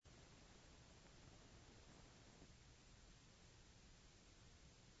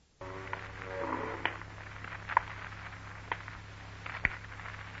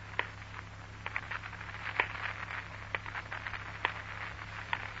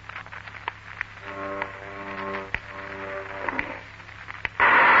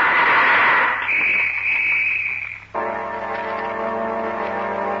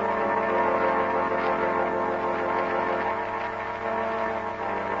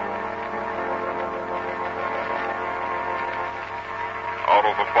Out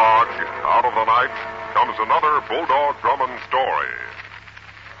of the fog, out of the night, comes another Bulldog Drummond story.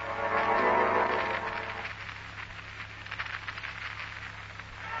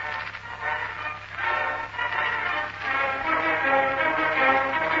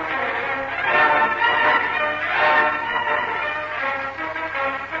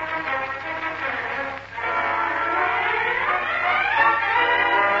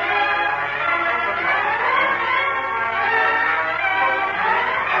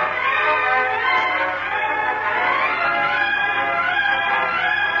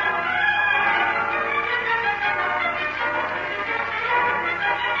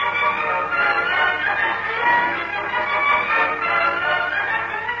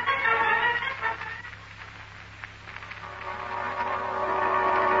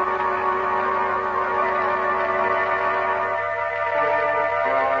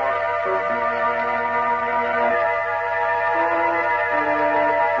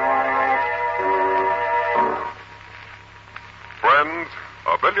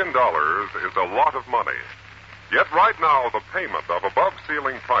 $1 billion is a lot of money. Yet right now, the payment of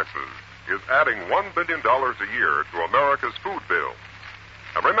above-ceiling prices is adding $1 billion a year to America's food bill.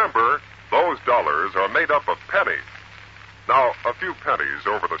 And remember, those dollars are made up of pennies. Now, a few pennies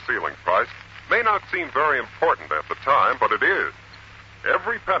over the ceiling price may not seem very important at the time, but it is.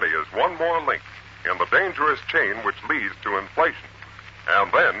 Every penny is one more link in the dangerous chain which leads to inflation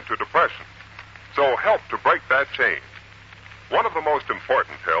and then to depression. So help to break that chain. One of the most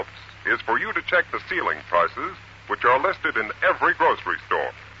important helps is for you to check the ceiling prices, which are listed in every grocery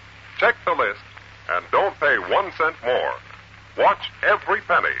store. Check the list and don't pay 1 cent more. Watch every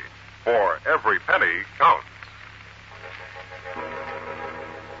penny, for every penny counts.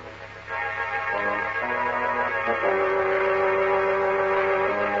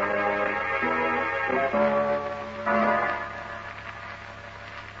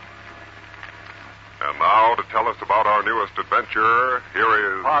 And now, to tell us about our newest adventure,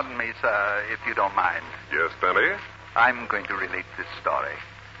 here is... Pardon me, sir, if you don't mind. Yes, Denny? I'm going to relate this story.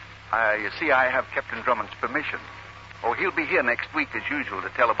 You see, I have Captain Drummond's permission. Oh, he'll be here next week as usual to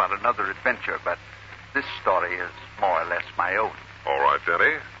tell about another adventure, but this story is more or less my own. All right,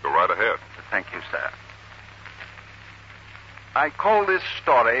 Denny. Go right ahead. Thank you, sir. I call this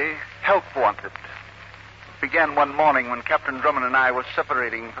story Help Wanted. It began one morning when Captain Drummond and I were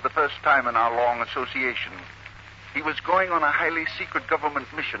separating for the first time in our long association. He was going on a highly secret government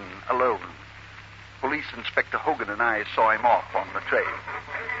mission alone. Police Inspector Hogan and I saw him off on the train.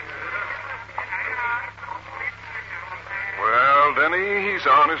 Well, Denny, he's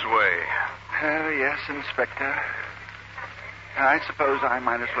on his way. Yes, Inspector. I suppose I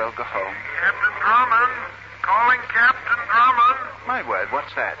might as well go home. Captain Drummond. Calling Captain Drummond. My word, what's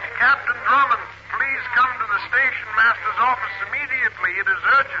that? Captain Drummond, please come to the station master's office immediately. It is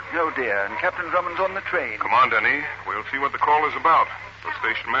urgent. No, dear, and Captain Drummond's on the train. Come on, Denny. We'll see what the call is about. The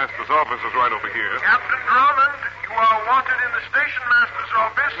station master's office is right over here. Captain Drummond, you are wanted in the station master's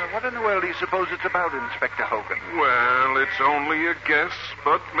office. What in the world do you suppose it's about, Inspector Hogan? Well, it's only a guess,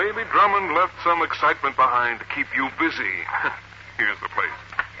 but maybe Drummond left some excitement behind to keep you busy. Here's the place.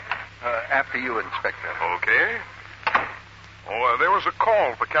 After you, Inspector. Okay. There was a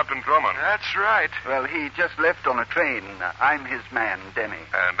call for Captain Drummond. That's right. Well, he just left on a train. I'm his man, Denny.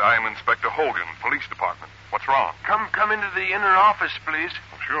 And I'm Inspector Hogan, Police Department. What's wrong? Come into the inner office, please.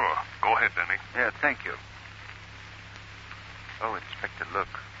 Oh, sure. Go ahead, Denny. Yeah, thank you. Oh, Inspector, look.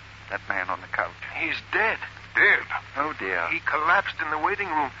 That man on the couch. He's dead. Dead? Oh, dear. He collapsed in the waiting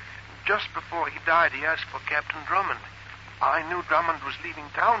room. Just before he died, he asked for Captain Drummond. I knew Drummond was leaving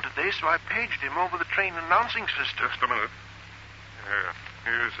town today, so I paged him over the train announcing system. Just a minute.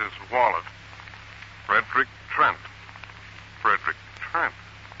 Here's his wallet. Frederick Trent. Frederick Trent.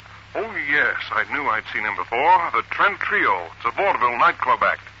 Oh, yes, I knew I'd seen him before. The Trent Trio. It's a vaudeville nightclub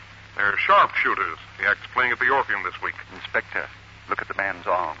act. They're sharpshooters. The act's playing at the Orpheum this week. Inspector, look at the man's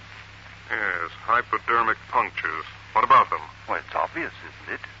arm. Yes, hypodermic punctures. What about them? Well, it's obvious,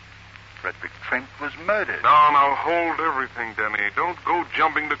 isn't it? Frederick Trent was murdered. Now, hold everything, Denny. Don't go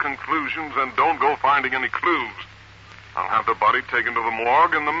jumping to conclusions and don't go finding any clues. I'll have the body taken to the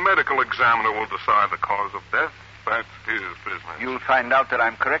morgue and the medical examiner will decide the cause of death. That's his business. You'll find out that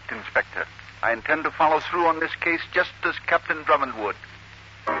I'm correct, Inspector. I intend to follow through on this case just as Captain Drummond would.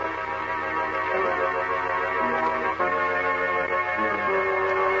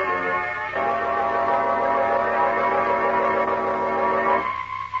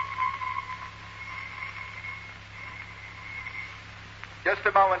 Just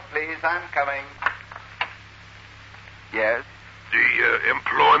a moment, please. I'm coming. Yes? The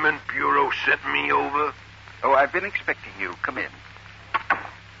Employment Bureau sent me over. Oh, I've been expecting you. Come in.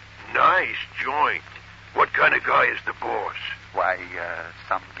 Nice joint. What kind of guy is the boss? Why,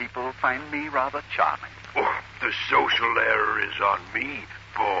 some people find me rather charming. Oh, the social error is on me,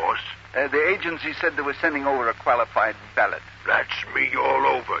 boss. The agency said they were sending over a qualified valet. That's me all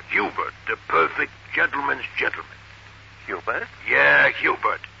over. Hubert, the perfect gentleman's gentleman. Hubert? Yeah,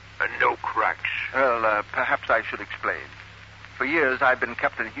 Hubert. And no cracks. Well, perhaps I should explain. For years, I've been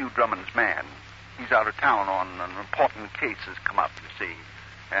Captain Hugh Drummond's man. He's out of town on an important case has come up, you see.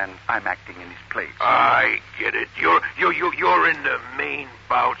 And I'm acting in his place. I get it. You're in the main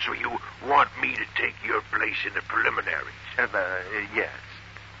bout, so you want me to take your place in the preliminaries. Yes.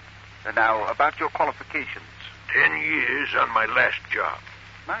 Now, about your qualifications. 10 years on my last job.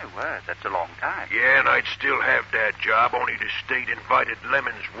 My word, that's a long time. Yeah, and I'd still have that job, only the state invited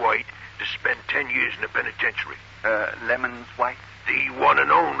Lemons White to spend 10 years in the penitentiary. Lemons White? The one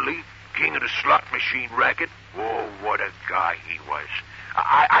and only king of the slot machine racket. Oh, what a guy he was.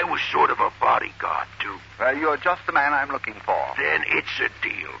 I was sort of a bodyguard, too. Well, you're just the man I'm looking for. Then it's a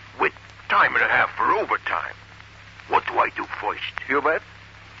deal, with time and a half for overtime. What do I do first? Hubert,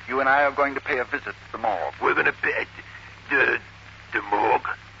 you and I are going to pay a visit to the morgue. We're going to pay the morgue?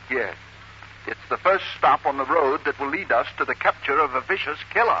 Yes. It's the first stop on the road that will lead us to the capture of a vicious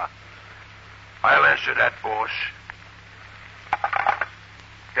killer. I'll answer that, boss.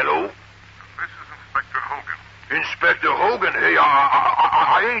 Hello? This is Inspector Hogan. Inspector Hogan? Hey,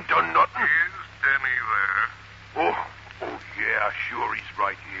 I ain't done nothing. Is Denny there? Oh, yeah, sure, he's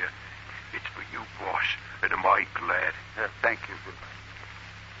right here. It's for you, boss, and am I glad. Thank you.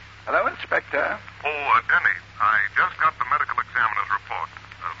 Hello, Inspector. Oh, Denny, I just got the medical examiner's report.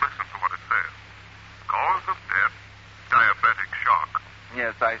 Listen to what it says. Cause of death, diabetic shock.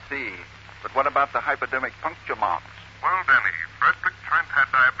 Yes, I see. But what about the hypodermic puncture marks? Well, Denny, Frederick Trent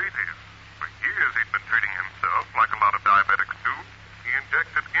had diabetes. For years he'd been treating himself like a lot of diabetics do. He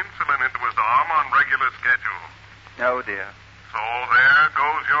injected insulin into his arm on regular schedule. Oh, dear. So there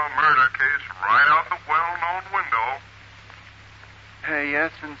goes your murder case right out the well-known window.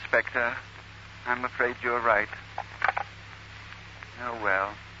 Yes, Inspector. I'm afraid you're right. Oh,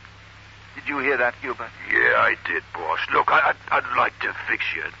 well. Did you hear that, Hubert? Yeah, I did, boss. Look, I'd like to fix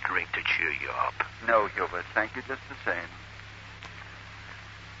you a drink to cheer you up. No, Hubert. Thank you just the same.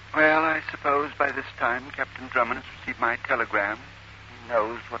 Well, I suppose by this time Captain Drummond has received my telegram. He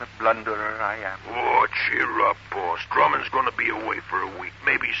knows what a blunderer I am. Oh, cheer up, boss. Drummond's going to be away for a week.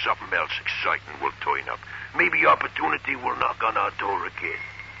 Maybe something else exciting will turn up. Maybe opportunity will knock on our door again.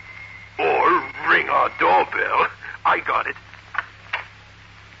 Or ring our doorbell. I got it.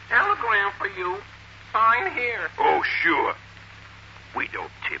 Telegram for you. Sign here. Oh, sure. We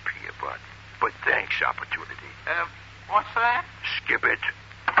don't tip here, but thanks, opportunity. What's that? Skip it.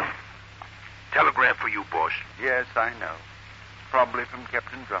 Telegram for you, boss. Yes, I know. Probably from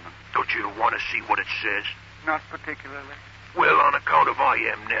Captain Drummond. Don't you want to see what it says? Not particularly. Well, on account of I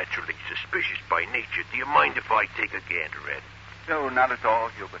am naturally suspicious by nature, do you mind if I take a gander at it? No, not at all,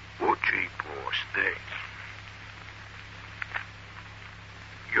 Hubert. Oh, gee, boss, thanks.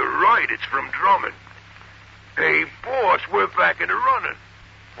 You're right, it's from Drummond. Hey, boss, we're back in the running.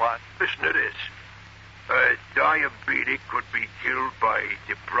 What? Listen to this. A diabetic could be killed by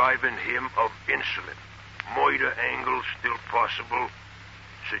depriving him of insulin. Murder angle still possible.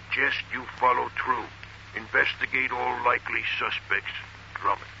 Suggest you follow through. Investigate all likely suspects.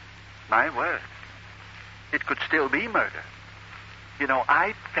 Drummond. My word. It could still be murder. You know,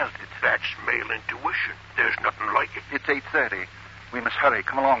 I felt it. That's male intuition. There's nothing like it. It's 8:30. We must hurry.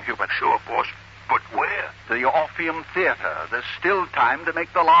 Come along, Hubert. Sure, boss. But where? The Orpheum Theater. There's still time to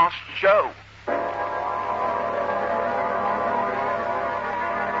make the last show.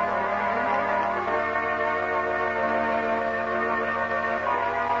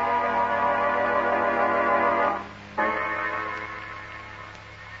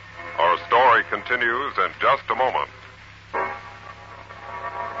 Our story continues in just a moment.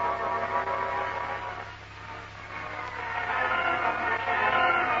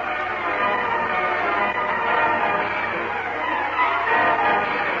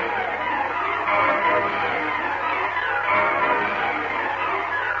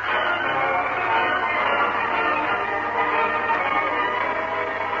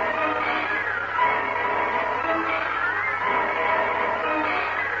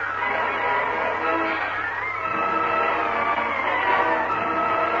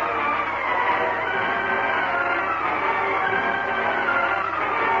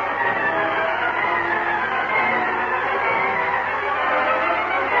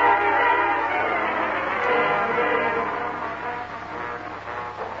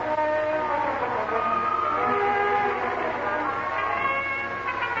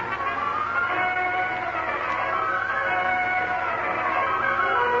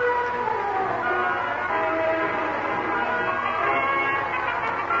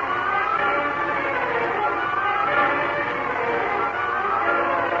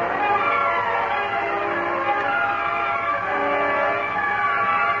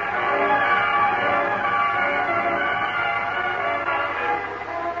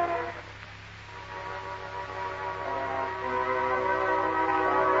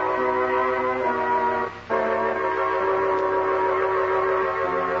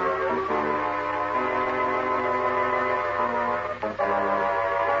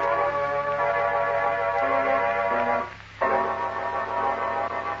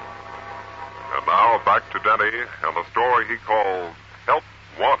 Denny and the story he calls Help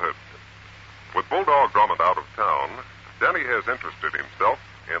Wanted. With Bulldog Drummond out of town, Denny has interested himself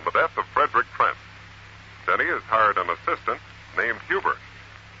in the death of Frederick Trent. Denny has hired an assistant named Hubert.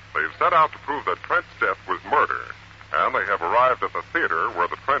 They've set out to prove that Trent's death was murder, and they have arrived at the theater where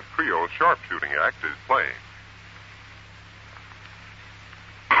the Trent Trio's sharpshooting act is playing.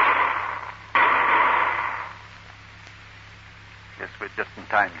 Yes, we're just in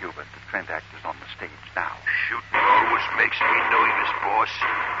time, Hubert. The Trent act is on the stage now. Shooting always makes me nervous, boss.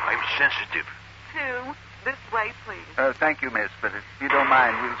 I'm sensitive. Two, this way, please. Thank you, miss, but if you don't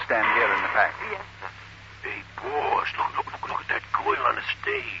mind, we'll stand here in the back. Yes, sir. Hey, boss, look at that girl on the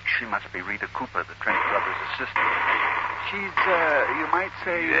stage. She must be Rita Cooper, the Trent brothers' assistant. She's, you might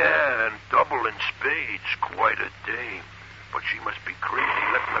say... Yeah, and double in spades. Quite a dame. But she must be crazy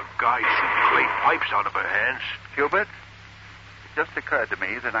letting a guy shoot clay pipes out of her hands. Hubert, it just occurred to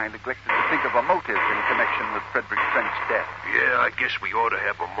me that I neglected to think of a motive in connection with Frederick Trent's death. Yeah, I guess we ought to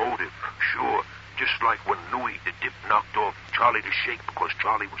have a motive. Sure. Just like when Louis the Dip knocked off Charlie the Shake because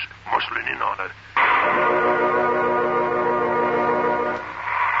Charlie was muscling in on her.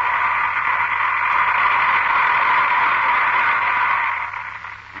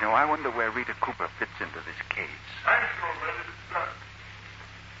 You know, I wonder where Rita Cooper fits into this case. Thanks, old lady. It's done.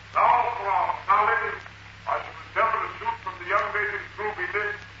 Now, ladies, I shall endeavor to shoot from the young lady's ruby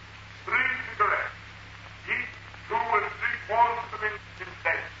list 3 cigarettes. Each 2 3/4 of an inch in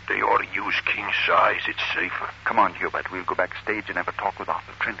length. They ought to use king size. It's safer. Come on, Hubert. We'll go backstage and have a talk with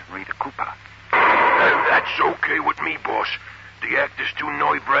Arthur Trent and Rita Cooper. That's okay with me, boss. The act is too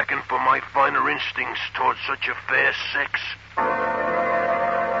nerve-wracking for my finer instincts towards such a fair sex.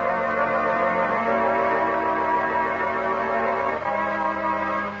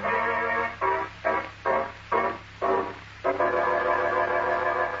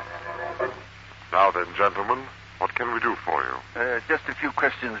 Now then, gentlemen, what can we do for you? Just a few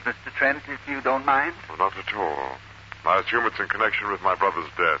questions, Mr. Trent, if you don't mind. Well, not at all. I assume it's in connection with my brother's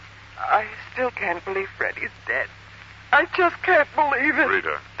death. I still can't believe Freddie's dead. I just can't believe it.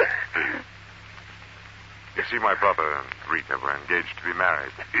 Rita, please. You see, my brother and Rita were engaged to be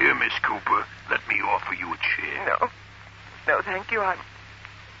married. Here, Miss Cooper, let me offer you a chair. No, thank you.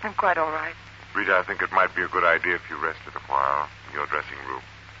 I'm quite all right. Rita, I think it might be a good idea if you rested a while in your dressing room.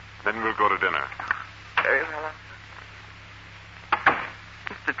 Then we'll go to dinner. Very well.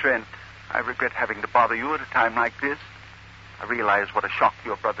 Mr. Trent, I regret having to bother you at a time like this. I realize what a shock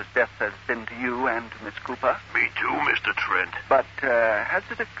your brother's death has been to you and to Miss Cooper. Me too, Mr. Trent. But has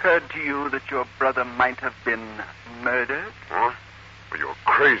it occurred to you that your brother might have been murdered? Huh? Well, you're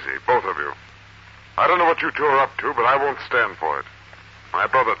crazy, both of you. I don't know what you two are up to, but I won't stand for it. My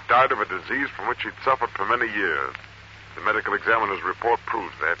brother died of a disease from which he'd suffered for many years. The medical examiner's report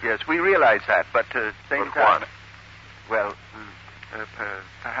proves that. Yes, we realize that, but at the same But time... what? Well,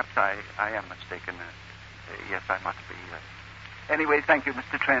 perhaps I am mistaken. Yes, I must be. Anyway, thank you,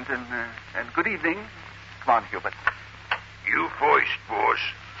 Mr. Trent, and good evening. Come on, Hubert. You first, boss.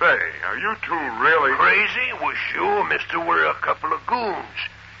 Say, are you two really... Crazy? Well, sure, mister. We're a couple of goons.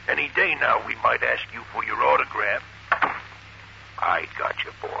 Any day now we might ask you for your autograph. I got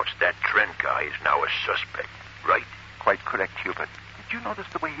you, boss. That Trent guy is now a suspect, right? Quite correct, Hubert. Did you notice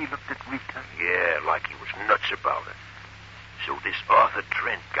the way he looked at Rita? Yeah, like he was nuts about it. So this Arthur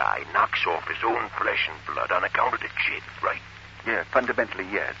Trent guy knocks off his own flesh and blood on account of the chit, right? Yeah, fundamentally,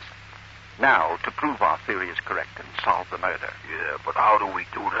 yes. Now, to prove our theory is correct and solve the murder. Yeah, but how do we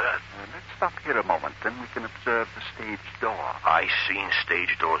do that? Let's stop here a moment, then we can observe the stage door. I seen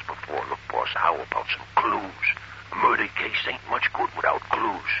stage doors before. Look, boss, how about some clues? A murder case ain't much good without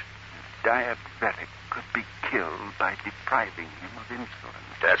clues. Diabetic could be killed by depriving him of insulin.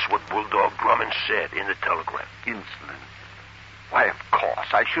 That's what Bulldog Drummond said in the telegram. Insulin? Why, of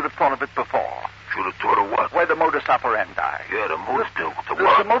course. I should have thought of it before. Should have thought of what? Why, the modus operandi. Yeah, the modus... The The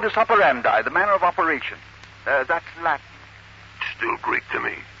what? modus operandi, the manner of operation. That's Latin. Still Greek to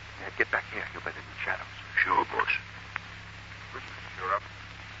me. Yeah, get back here, Hubert, in the shadows. Sure, boss. You're up.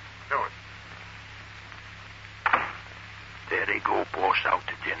 Do it. There they go, boss, out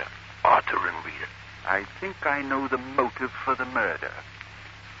to dinner. Arthur and Rita. I think I know the motive for the murder.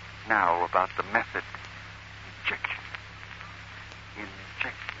 Now, about the method. Injection.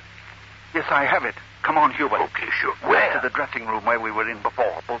 Yes, I have it. Come on, Hubert. Okay, sure. Back Where? to the dressing room where we were in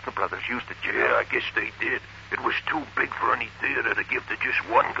before. Both the brothers used it, you know. Yeah, I guess they did. It was too big for any theater to give to just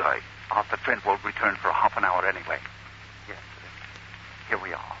one guy. Arthur Trent won't return for half an hour anyway. Yes, here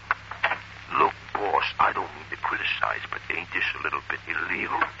we are. Look, boss, I don't mean to criticize, but ain't this a little bit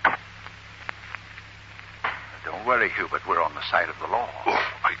illegal? Don't worry, Hubert. We're on the side of the law. Oh,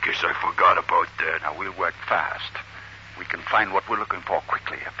 I I guess I forgot about that. Now, we'll work fast. We can find what we're looking for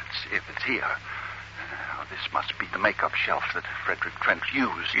quickly if it's here. This must be the makeup shelf that Frederick Trent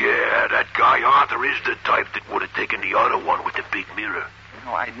used. Yeah, that guy Arthur is the type that would have taken the other one with the big mirror. You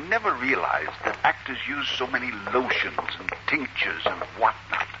know, I never realized that actors use so many lotions and tinctures and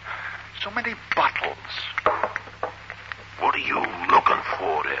whatnot. So many bottles. What are you looking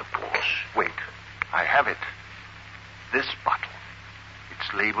for there, boss? Wait, I have it. This bottle.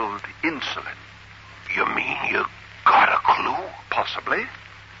 It's labeled insulin. You mean you got a clue? Possibly.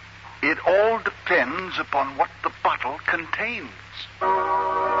 It all depends upon what the bottle contains.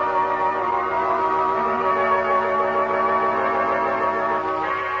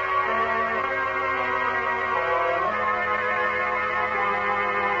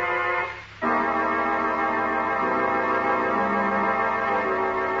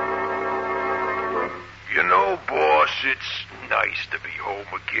 You know, boss, it's nice to be home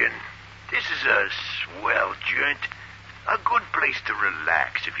again. This is a swell joint. A good place to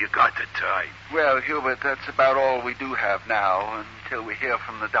relax if you got the time. Well, Hubert, that's about all we do have now until we hear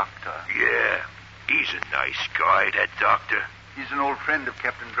from the doctor. Yeah, he's a nice guy, that doctor. He's an old friend of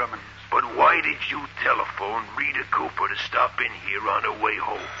Captain Drummond's. But why did you telephone Rita Cooper to stop in here on her way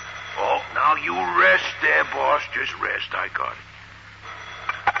home? Oh, now you rest there, boss. Just rest. I got it.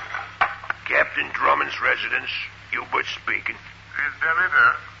 Captain Drummond's residence. Hubert speaking. Is Denny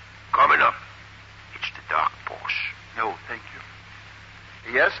there? Coming up. It's the doc, boss. No, thank you.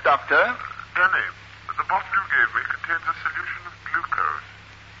 Yes, Doctor? Denny, the bottle you gave me contains a solution of glucose.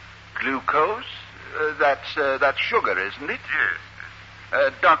 Glucose? That's sugar, isn't it?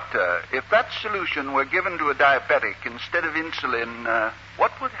 Yes. Doctor, if that solution were given to a diabetic instead of insulin,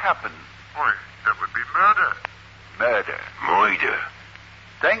 what would happen? Why, that would be murder. Murder. Murder.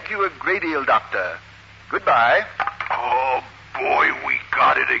 Thank you a great deal, Doctor. Goodbye. Oh, boy, we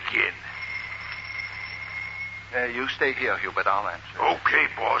got it again. You stay here, Hubert. I'll answer. Okay,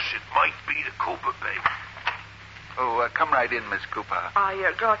 boss. It might be the Cooper baby. Oh, come right in, Miss Cooper.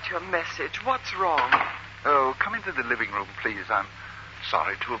 I got your message. What's wrong? Oh, come into the living room, please. I'm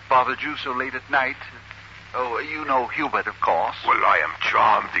sorry to have bothered you so late at night. Oh, you know Hubert, of course. Well, I am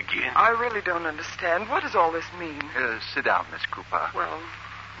charmed again. I really don't understand. What does all this mean? Sit down, Miss Cooper. Well,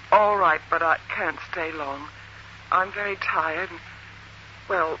 all right, but I can't stay long. I'm very tired.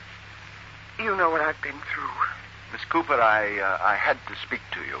 Well, you know what I've been through. Miss Cooper, I had to speak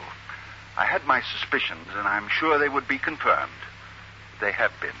to you. I had my suspicions, and I'm sure they would be confirmed. They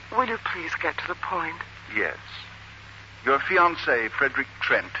have been. Will you please get to the point? Yes. Your fiancé, Frederick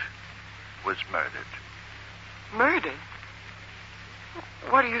Trent, was murdered. Murdered?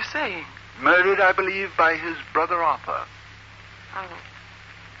 What are you saying? Murdered, I believe, by his brother Arthur. Oh,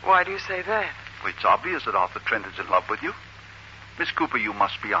 why do you say that? Well, it's obvious that Arthur Trent is in love with you. Miss Cooper, you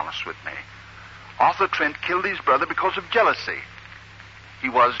must be honest with me. Arthur Trent killed his brother because of jealousy. He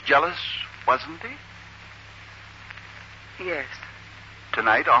was jealous, wasn't he? Yes.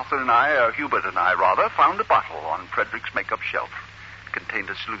 Tonight, Hubert and I, found a bottle on Frederick's makeup shelf. It contained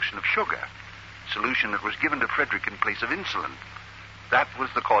a solution of sugar. Solution that was given to Frederick in place of insulin. That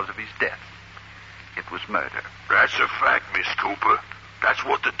was the cause of his death. It was murder. That's a fact, Miss Cooper. That's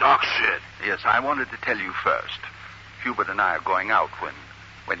what the doc said. Yes, I wanted to tell you first. Hubert and I are going out when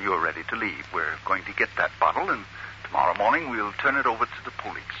you're ready to leave. We're going to get that bottle, and tomorrow morning we'll turn it over to the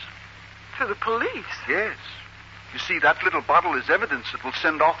police. To the police? Yes. You see, that little bottle is evidence that will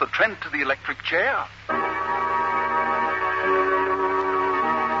send Arthur Trent to the electric chair.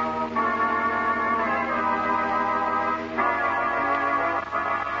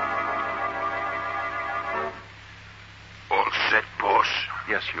 All set, boss?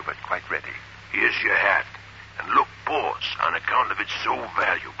 Yes, Hubert, quite ready. Here's your hat. And look, boss, on account of it's so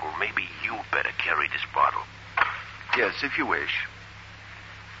valuable, maybe you better carry this bottle. Yes, if you wish.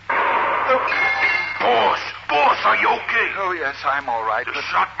 Boss, are you okay? Oh, yes, I'm all right. The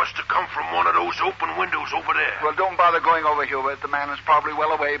shot must have come from one of those open windows over there. Well, don't bother going over, Hubert. The man is probably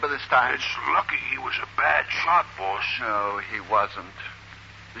well away by this time. It's lucky he was a bad shot, boss. No, he wasn't.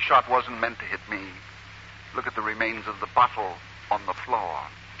 The shot wasn't meant to hit me. Look at the remains of the bottle on the floor.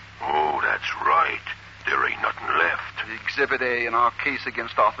 Oh, that's right. There ain't nothing left. The Exhibit A in our case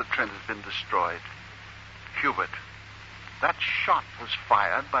against Arthur Trent has been destroyed. Hubert, that shot was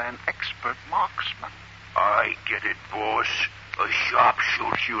fired by an expert marksman. I get it, boss. A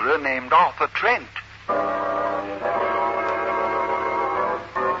sharpshooter named Arthur Trent.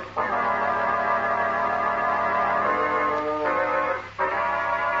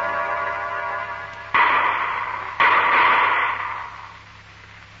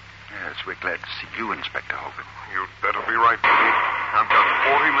 Yes, we're glad to see you, Inspector Hogan. You'd better be right, Denny. I've got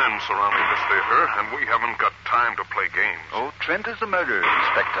 40 men surrounding this theater, and we haven't got time to play games. Oh, Trent is the murderer,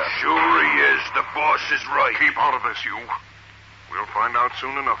 Inspector. Sure he is. The boss is right. Keep out of this, you. We'll find out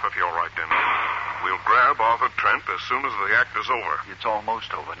soon enough if you're right, Denny. We'll grab Arthur Trent as soon as the act is over. It's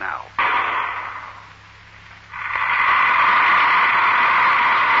almost over now.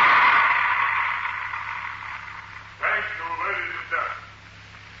 Thank you, ladies and gentlemen.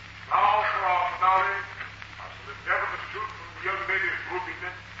 Now for our finale. I shall endeavor to shoot from the young lady's grouping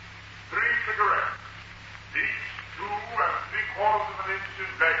net 3 cigarettes, each 2 3/4 inch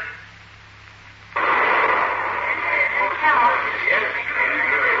in length.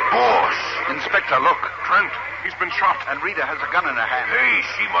 Boss! Inspector, look. Trent, he's been shot. And Rita has a gun in her hand. Hey,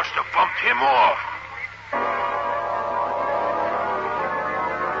 she must have bumped him off.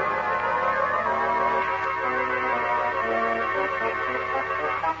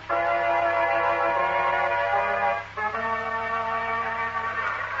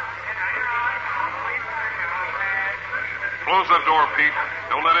 Close that door, Pete.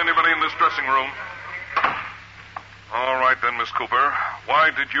 Don't let anybody in this dressing room. All right, then, Miss Cooper. Why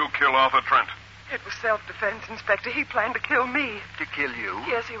did you kill Arthur Trent? It was self-defense, Inspector. He planned to kill me. To kill you?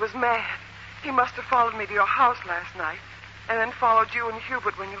 Yes, he was mad. He must have followed me to your house last night and then followed you and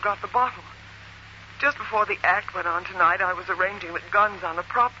Hubert when you got the bottle. Just before the act went on tonight, I was arranging the guns on the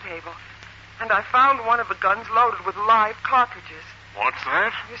prop table, and I found one of the guns loaded with live cartridges. What's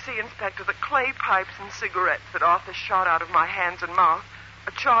that? You see, Inspector, the clay pipes and cigarettes that Arthur shot out of my hands and mouth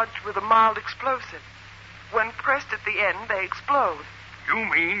are charged with a mild explosive. When pressed at the end, they explode. You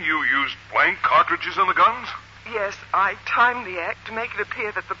mean you used blank cartridges in the guns? Yes, I timed the act to make it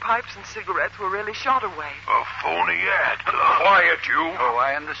appear that the pipes and cigarettes were really shot away. A phony act. Quiet, you. Oh,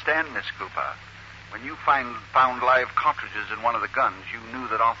 I understand, Miss Cooper. When you found live cartridges in one of the guns, you knew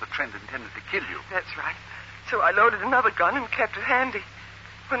that Arthur Trent intended to kill you. That's right. So I loaded another gun and kept it handy.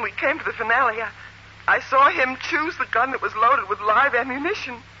 When we came to the finale, I saw him choose the gun that was loaded with live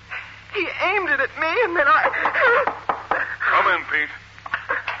ammunition. He aimed it at me, and then I... Come in, Pete.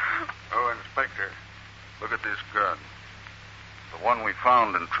 Oh, Inspector, look at this gun. The one we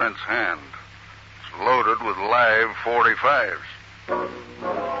found in Trent's hand. It's loaded with live 45s.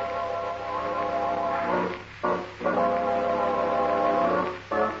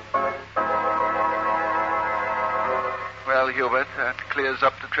 Well, Hubert, that clears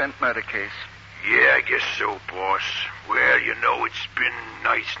up the Trent murder case. Yeah, I guess so, boss. Well, you know, it's been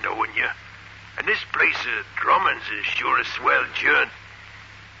nice knowing you. And this place of Drummond's is sure a swell joint.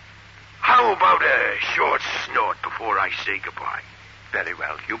 How about a short snort before I say goodbye? Very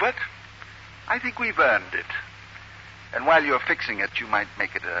well, Hubert. I think we've earned it. And while you're fixing it, you might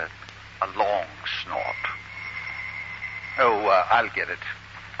make it a long snort. Oh, I'll get it.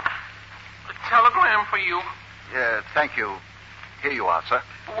 A telegram for you. Thank you. Here you are, sir.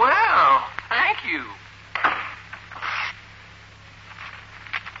 Well, thank you.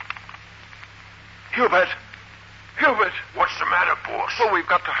 Hubert! Hubert! What's the matter, boss? Oh, we've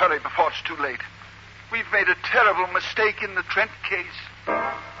got to hurry before it's too late. We've made a terrible mistake in the Trent case.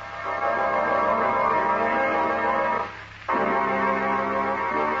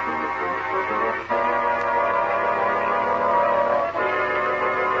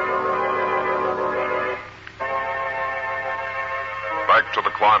 Back to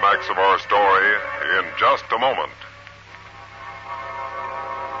the climax of our story in just a moment.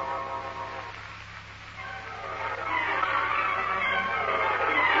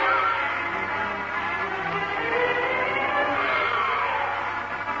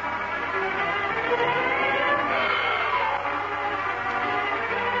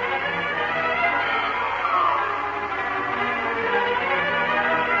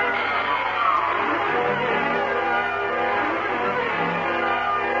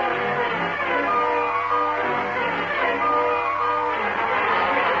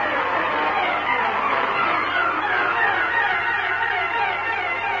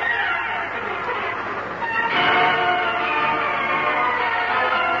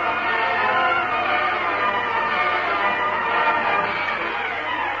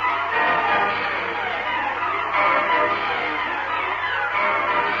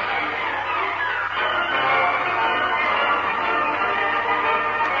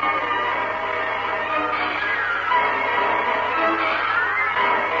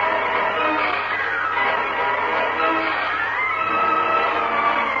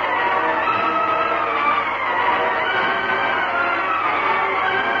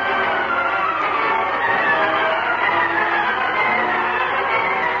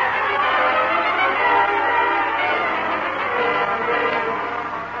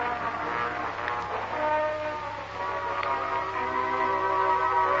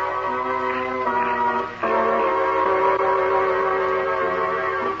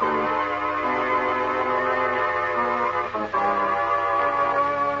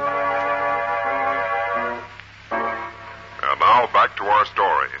 back to our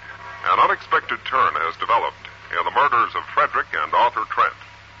story. An unexpected turn has developed in the murders of Frederick and Arthur Trent,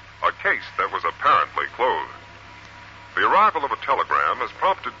 a case that was apparently closed. The arrival of a telegram has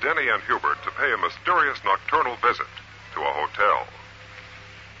prompted Denny and Hubert to pay a mysterious nocturnal visit to a hotel.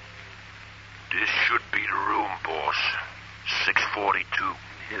 This should be the room, boss. 642.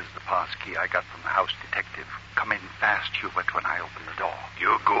 Here's the pass key I got from the house detective. Come in fast, Hubert, when I open the door.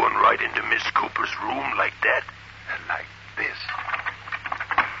 You're going right into Miss Cooper's room like that? Like this.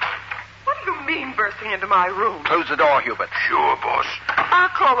 What do you mean, bursting into my room? Close the door, Hubert. Sure, boss. I'll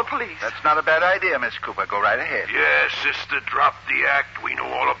call the police. That's not a bad idea, Miss Cooper. Go right ahead. Yeah, sister, drop the act. We know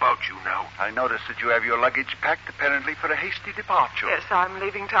all about you now. I notice that you have your luggage packed, apparently for a hasty departure. Yes, I'm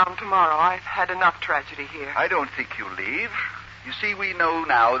leaving town tomorrow. I've had enough tragedy here. I don't think you'll leave. You see, we know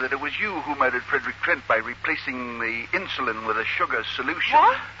now that it was you who murdered Frederick Trent by replacing the insulin with a sugar solution.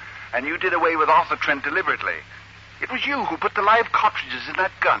 What? And you did away with Arthur Trent deliberately. It was you who put the live cartridges in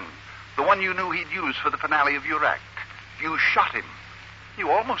that gun, the one you knew he'd use for the finale of your act. You shot him. You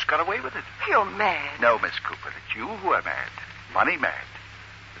almost got away with it. You're mad. No, Miss Cooper, it's you who are mad. Money mad.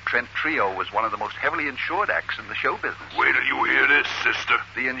 The Trent Trio was one of the most heavily insured acts in the show business. Wait till you hear this, sister.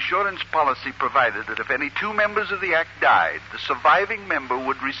 The insurance policy provided that if any two members of the act died, the surviving member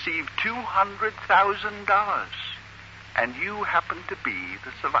would receive $200,000. And you happen to be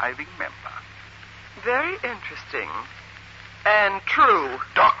the surviving member. Very interesting. And true.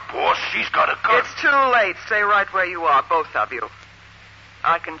 Doc, boss, she's got a gun. It's too late. Stay right where you are, both of you.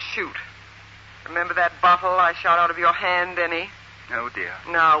 I can shoot. Remember that bottle I shot out of your hand, Denny? Oh, dear.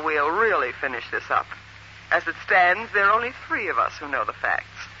 Now we'll really finish this up. As it stands, there are only 3 of us who know the facts.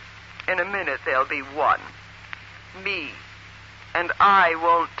 In a minute, there'll be 1. Me. And I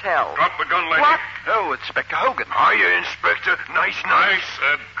won't tell. Drop the gun, lady. What? Oh, Inspector Hogan. Hiya, Inspector. Nice. I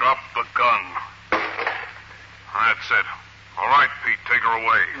said drop the gun. That's it. All right, Pete, take her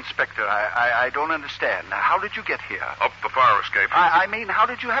away. Inspector, I don't understand. How did you get here? Up the fire escape. I mean, how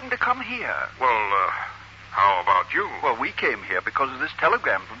did you happen to come here? Well, how about you? Well, we came here because of this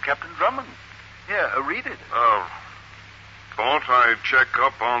telegram from Captain Drummond. Here, read it. Thought I'd check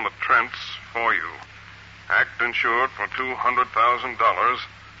up on the Trents for you. Act insured for $200,000.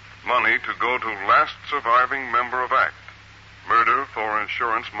 Money to go to last surviving member of Act. Murder for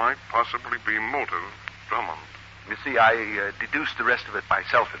insurance might possibly be motive, Drummond. You see, I deduced the rest of it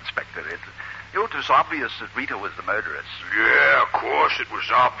myself, Inspector. It was obvious that Rita was the murderess. Yeah, of course, it was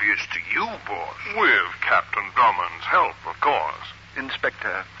obvious to you, boss. With Captain Drummond's help, of course.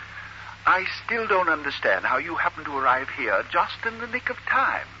 Inspector, I still don't understand how you happened to arrive here just in the nick of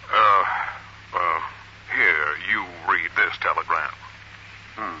time. Here, you read this telegram.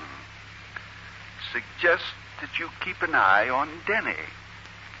 Suggest that you keep an eye on Denny.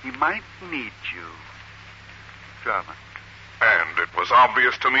 He might need you. Drummond. And it was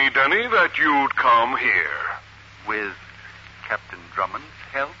obvious to me, Denny, that you'd come here. With Captain Drummond's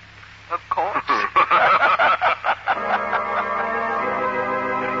help, of course.